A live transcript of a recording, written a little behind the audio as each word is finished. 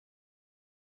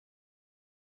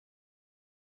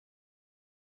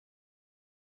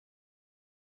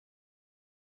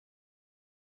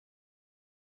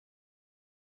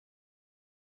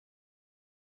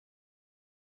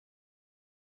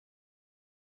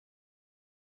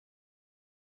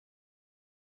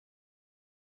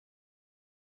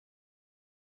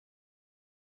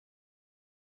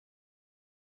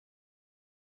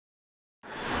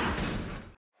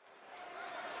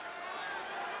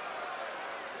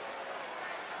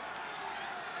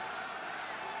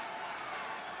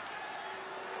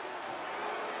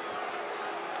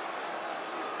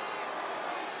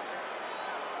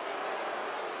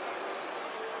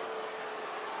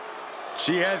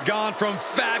She has gone from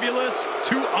fabulous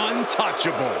to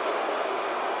untouchable.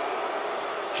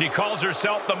 She calls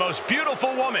herself the most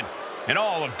beautiful woman in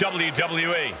all of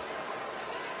WWE.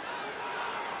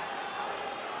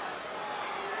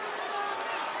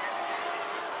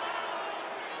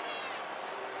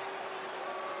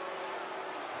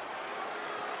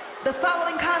 The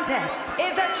following contest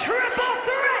is a triple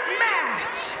threat match.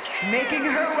 Making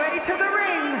her way to the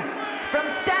ring from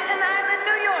Staten Island,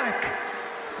 New York,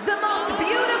 the most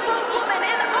beautiful woman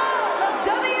in all of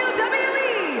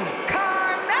WWE,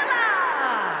 Carmella.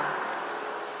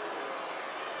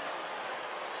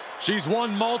 She's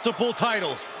won multiple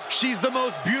titles. She's the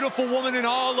most beautiful woman in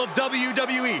all of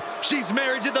WWE. She's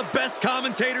married to the best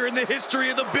commentator in the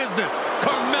history of the business.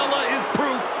 Carmella is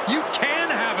proof you can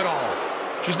have it all.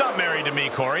 She's not married to me,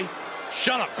 Corey.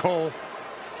 Shut up, Cole.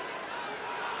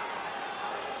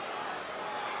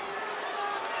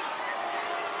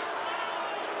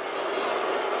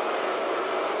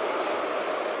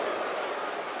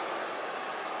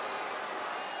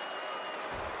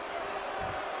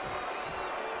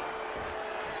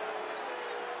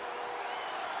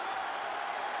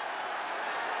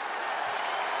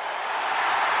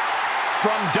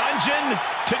 From dungeon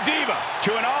to diva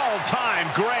to an all-time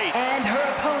great. And her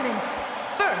opponents,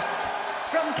 first,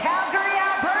 from Calgary,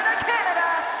 Alberta,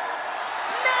 Canada,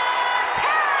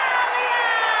 Natalya!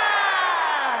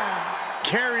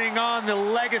 Carrying on the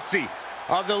legacy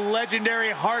of the legendary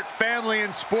Hart family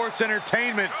in sports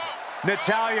entertainment,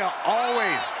 Natalya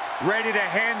always ready to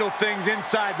handle things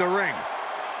inside the ring.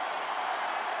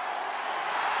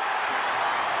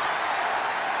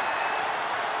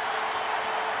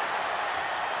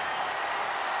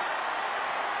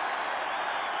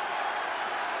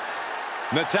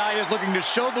 Natalya is looking to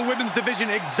show the women's division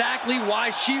exactly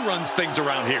why she runs things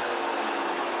around here.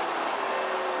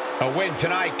 A win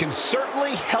tonight can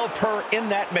certainly help her in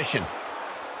that mission.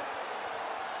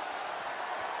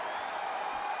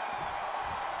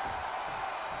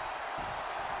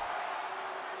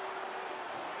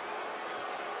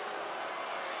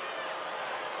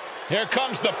 Here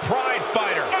comes the Pride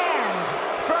Fighter. And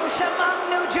from Chemung,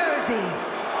 New Jersey,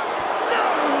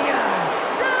 Sonya.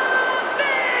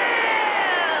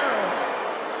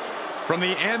 From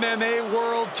the MMA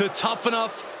world to Tough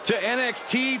Enough to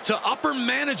NXT to upper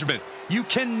management, you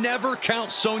can never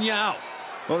count Sonya out.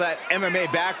 Well, that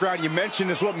MMA background you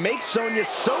mentioned is what makes Sonya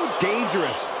so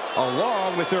dangerous,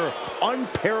 along with her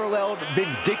unparalleled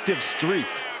vindictive streak.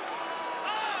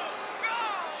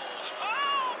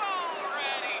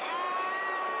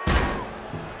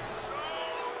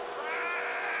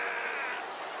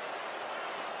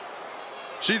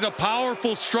 She's a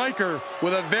powerful striker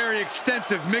with a very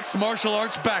extensive mixed martial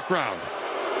arts background.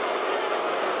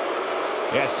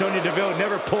 Yeah, Sonya Deville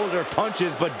never pulls her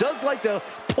punches, but does like to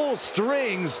pull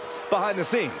strings behind the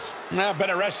scenes. Now, been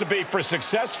a recipe for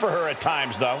success for her at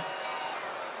times, though.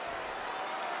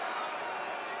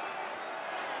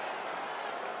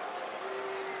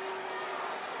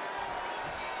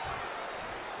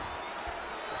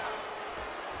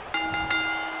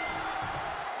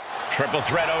 Triple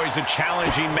threat, always a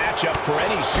challenging matchup for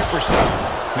any superstar.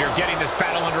 We are getting this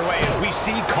battle underway as we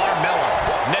see Carmella,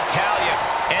 Natalya,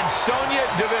 and Sonya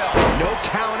Deville. No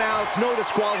countouts, no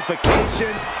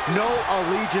disqualifications, no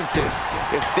allegiances.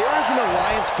 If there is an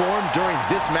alliance formed during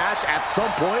this match, at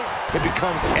some point, it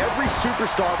becomes every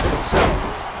superstar for themselves.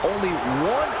 Only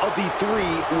one of the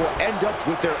three will end up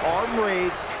with their arm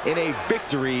raised in a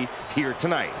victory here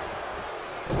tonight.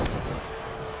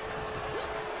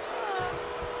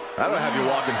 I don't have you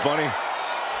walking funny.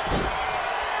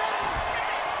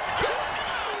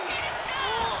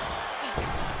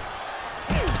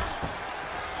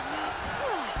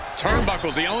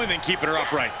 Turnbuckle's the only thing keeping her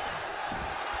upright.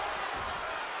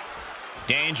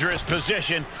 Dangerous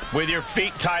position with your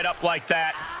feet tied up like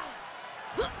that.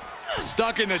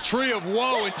 Stuck in the tree of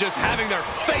woe and just having their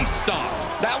face stomped.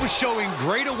 That was showing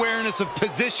great awareness of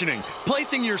positioning,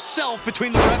 placing yourself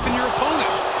between the ref and your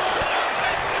opponent.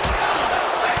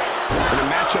 In a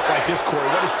matchup like this, Corey,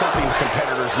 what is something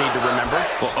competitors need to remember?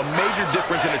 Well, a major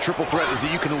difference in a triple threat is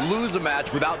that you can lose a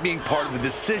match without being part of the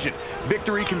decision.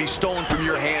 Victory can be stolen from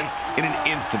your hands in an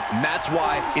instant. And that's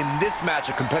why, in this match,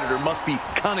 a competitor must be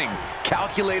cunning,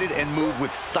 calculated, and move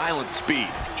with silent speed.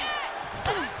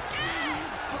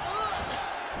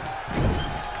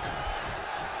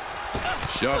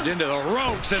 Shoved into the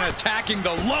ropes and attacking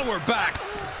the lower back.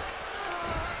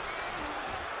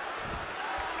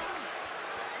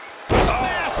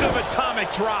 Massive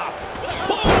atomic drop.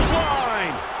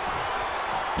 Clothesline.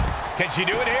 Can she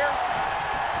do it here?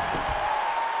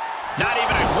 Not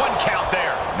even a 1 count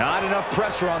there. Not enough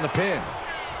pressure on the pin.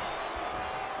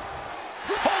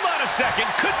 second.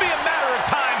 Could be a matter of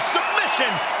time.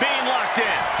 Submission being locked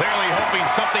in. Clearly hoping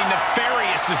something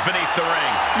nefarious is beneath the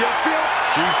ring. You feel?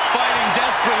 She's fighting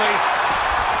desperately.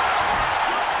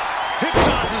 Hip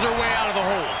tosses her way out of the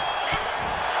hole.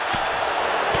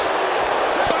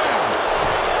 Bam!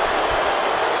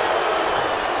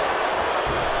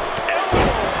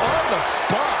 Elbow on the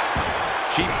spot.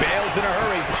 She bails in a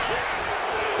hurry.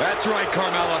 That's right,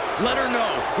 Carmella. Let her know.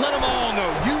 Let them all know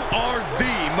you are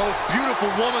the most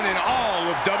beautiful woman in all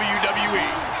of WWE.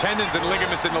 Tendons and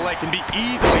ligaments in the leg can be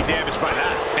easily damaged by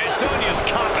that. And Sonya's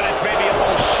confidence may be a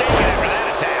little shaken after that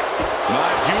attack. My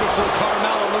beautiful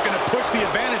Carmella looking to push the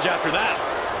advantage after that.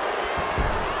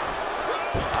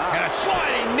 And a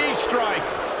sliding knee strike.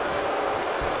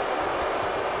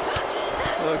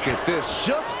 Look at this,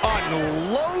 just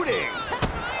unloading.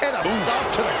 And a stop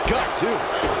to the gut, too.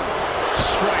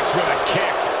 Strikes with a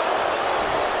kick.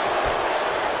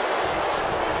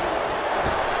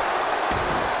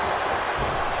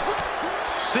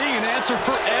 Seeing an answer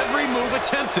for every move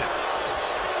attempted.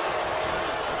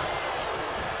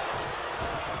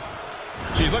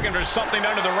 She's looking for something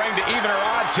under the ring to even her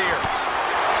odds here.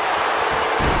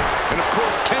 And of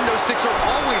course, kendo sticks are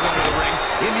always under the ring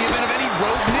in the event of any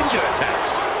rogue ninja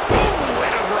attacks. Ooh,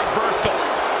 and a reversal.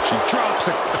 She drops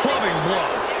a clubbing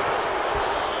blow.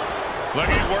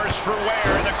 Looking worse for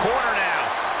wear in the corner now.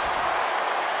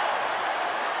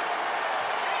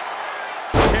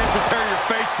 Can't prepare your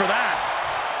face for that.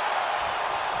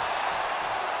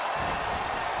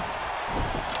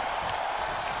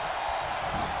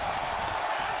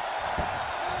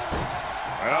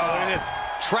 Oh, look at this.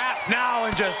 Trapped now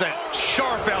and just a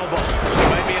sharp elbow. She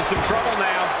might be in some trouble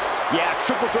now. Yeah,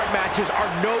 triple threat matches are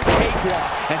no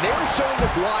cakewalk, and they are showing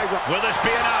us why. Will this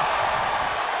be enough?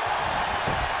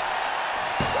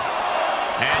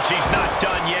 And she's not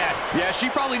done yet. Yeah, she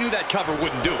probably knew that cover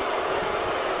wouldn't do it.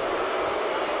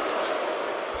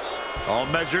 All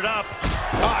measured up.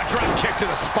 Ah, drop kick to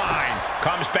the spine.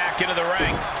 Comes back into the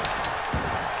ring.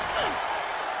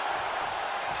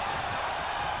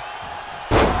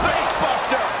 Face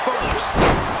buster first.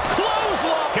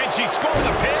 Clothesline. Can she score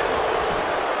the pin?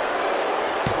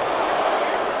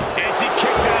 And she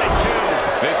kicks out at two.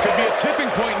 This could be a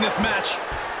tipping point in this match.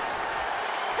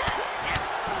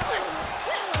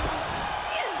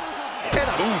 And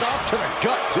a stop to the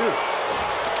gut, too.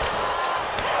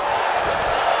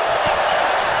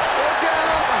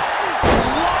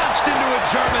 Launched into a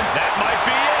German. That might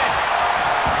be it.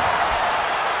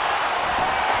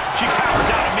 She powers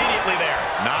out immediately there.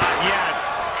 Not yet.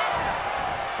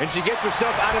 And she gets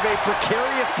herself out of a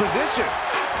precarious position.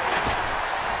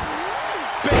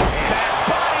 Big back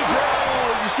body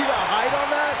drop. You see the height on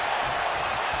that?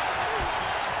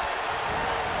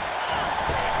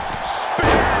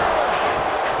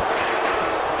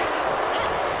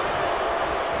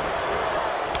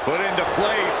 Put into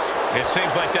place. It seems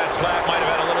like that slap might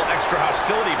have had a little extra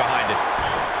hostility behind it.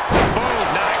 Boom,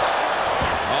 nice.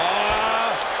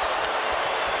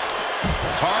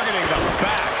 Targeting the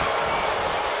back.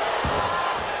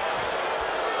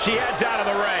 She heads out of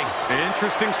the ring.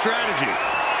 Interesting strategy.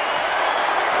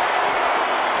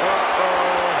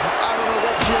 I don't know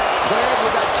what she has planned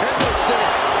with that kendo stick.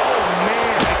 Oh,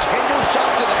 man, a kendo shot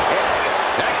to the head.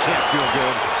 That can't feel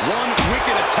good. One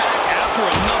wicked attack after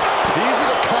another. These are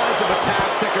the kinds of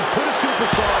attacks that can put a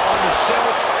superstar on the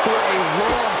shelf for a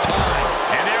long time.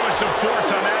 And there was some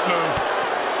force on that move.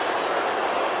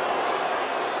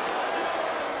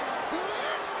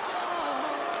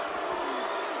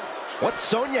 What's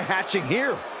Sonya hatching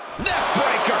here? Neck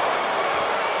breaker.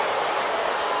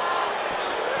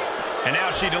 And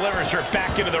now she delivers her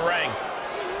back into the ring.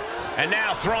 And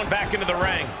now thrown back into the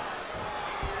ring.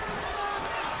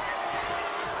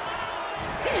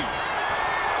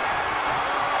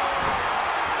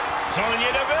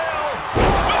 Sonya Deville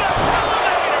with a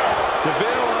elevator.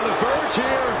 Deville on the verge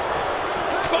here.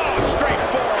 Oh, straight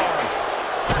forearm.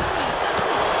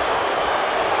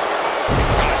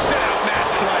 A sit-out mat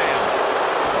slam.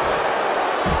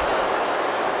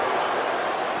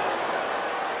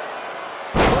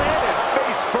 Planted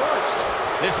face first.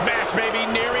 This match may be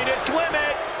nearing its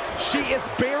limit. She is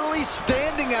barely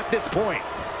standing at this point.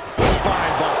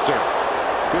 Spine buster.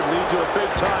 Could lead to a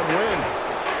big-time win.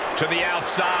 To the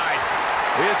outside.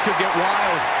 This could get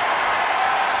wild.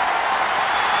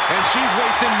 And she's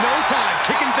wasting no time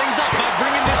kicking things up by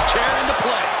bringing this chair into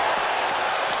play.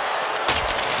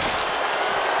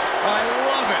 I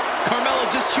love it. Carmella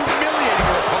just humiliating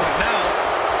her opponent now.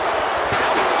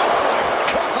 Oh, my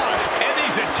God. And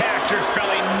these attacks are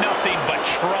spelling nothing but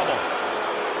trouble.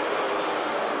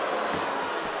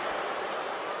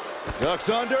 Ducks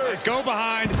under. Let's go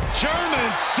behind.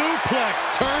 German suplex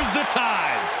turns the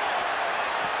tides.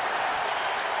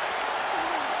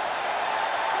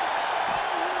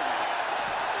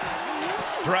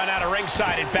 Thrown out of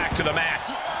ringside and back to the mat.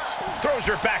 Throws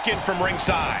her back in from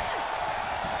ringside.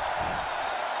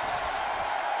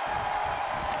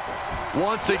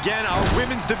 Once again, our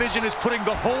women's division is putting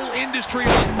the whole industry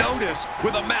on notice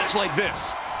with a match like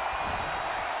this.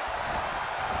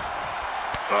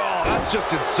 Oh, that's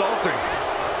just insulting.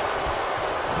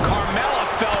 Carmella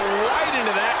fell right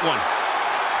into that one.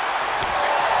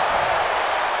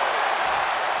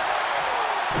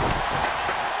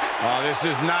 Oh, this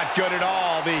is not good at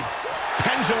all. The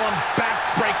pendulum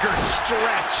backbreaker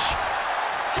stretch.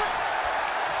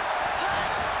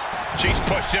 She's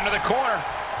pushed into the corner.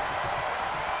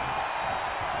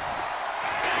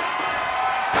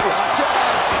 Watch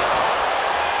out!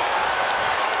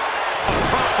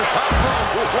 Across the top rope.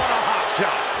 What a hot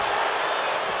shot.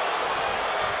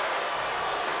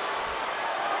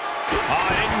 Oh,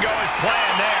 it didn't go as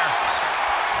planned there.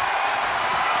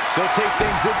 She'll take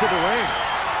things into the ring.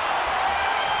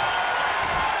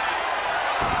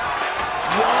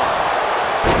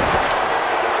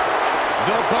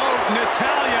 The boat,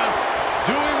 Natalya,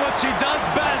 doing what she does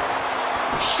best.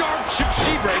 Sharp shoot.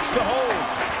 She breaks the hold.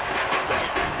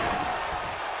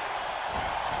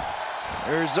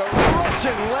 There's a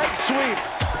Russian leg sweep.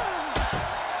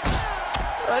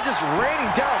 Just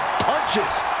raining down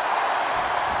punches.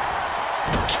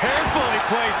 Carefully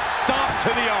placed stomp to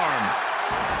the arm.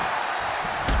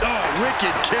 Oh,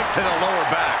 wicked kick to the lower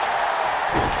back.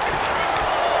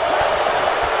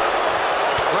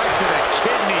 Right to the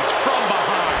kidneys from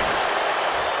behind.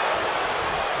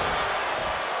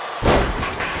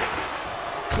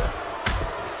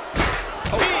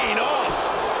 Clean off.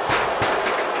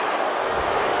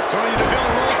 Sonya Deville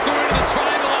rolls through into the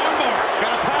triangle armbar.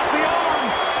 Gotta pass the arm.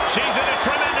 She's in a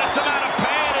tremendous amount of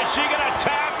pain. Is she gonna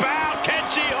tap out? Can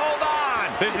she hold on?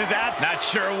 This is out. Not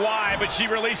sure why, but she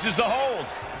releases the hold.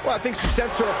 Well, I think she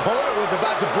sensed her opponent was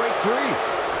about to break free.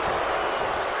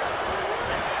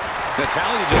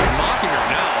 Natalya just mocking her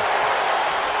now.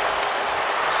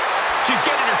 She's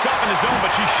getting herself in the zone,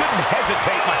 but she shouldn't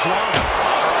hesitate much longer.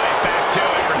 All right, back to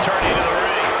it, returning to the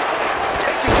ring.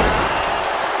 Taking her out.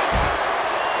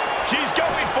 She's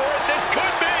going for it. This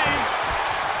could be.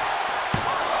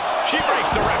 She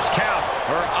breaks the ref's count.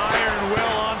 Her iron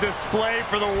will on display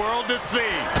for the world to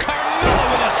see.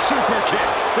 Carmella with a super kick.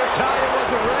 Natalya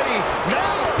wasn't ready.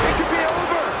 Now it could be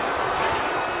over.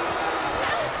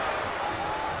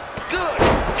 Good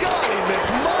golly, Miss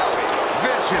Molly.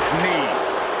 Vicious knee.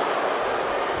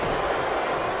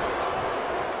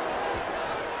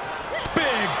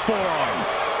 Big forearm.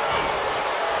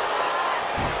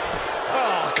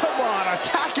 Oh, come on,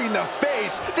 attacking the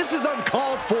face. This is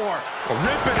uncalled for.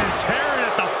 Ripping and tearing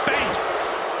at the face.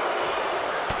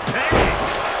 Pegging.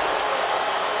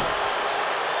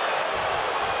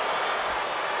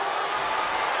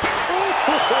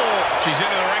 She's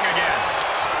into the ring again.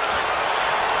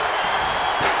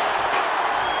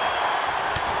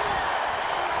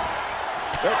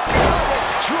 Carmella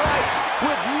strikes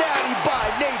with natty by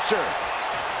nature.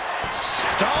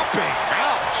 Stomping.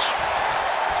 Ouch.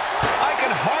 I can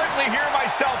hardly hear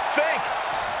myself think.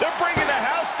 They're bringing the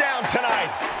house down tonight.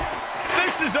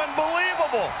 This is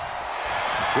unbelievable.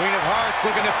 Queen of Hearts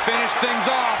looking to finish things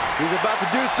off. He's about to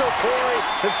do so, Corey.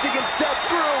 If she can step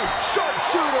through,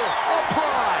 sharpshooter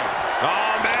applied.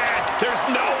 Oh, man. There's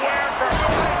nowhere for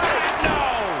her. No.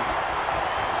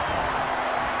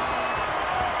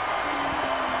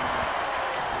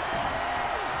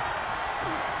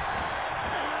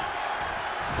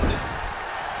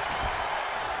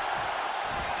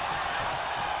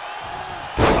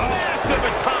 Massive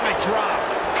atomic drop.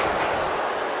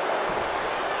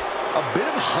 A bit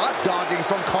of hot dogging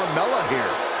from Carmella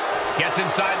here. Gets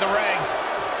inside the ring.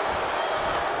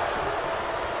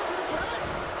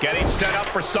 Getting set up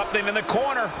for something in the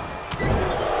corner.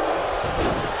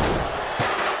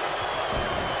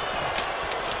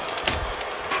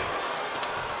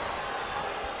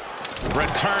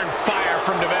 Return fire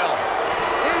from Deville.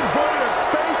 Inverted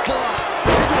face lock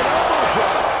into an elbow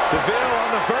drop. Deville on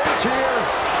the verge here.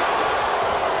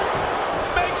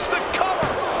 Makes the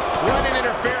cover. Running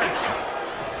interference.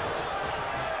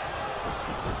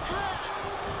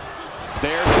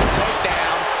 There's the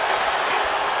takedown.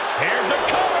 Here's a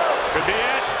cover. Could be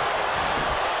it.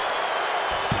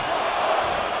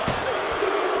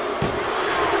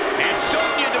 And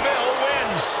Sonya Deville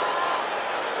wins.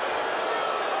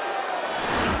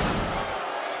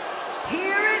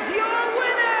 Here is your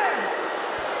winner,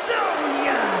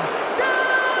 Sonya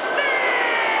Deville!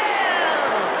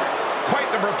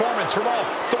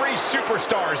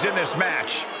 stars in this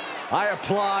match. I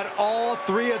applaud all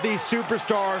three of these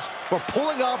superstars for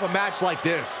pulling off a match like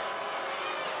this.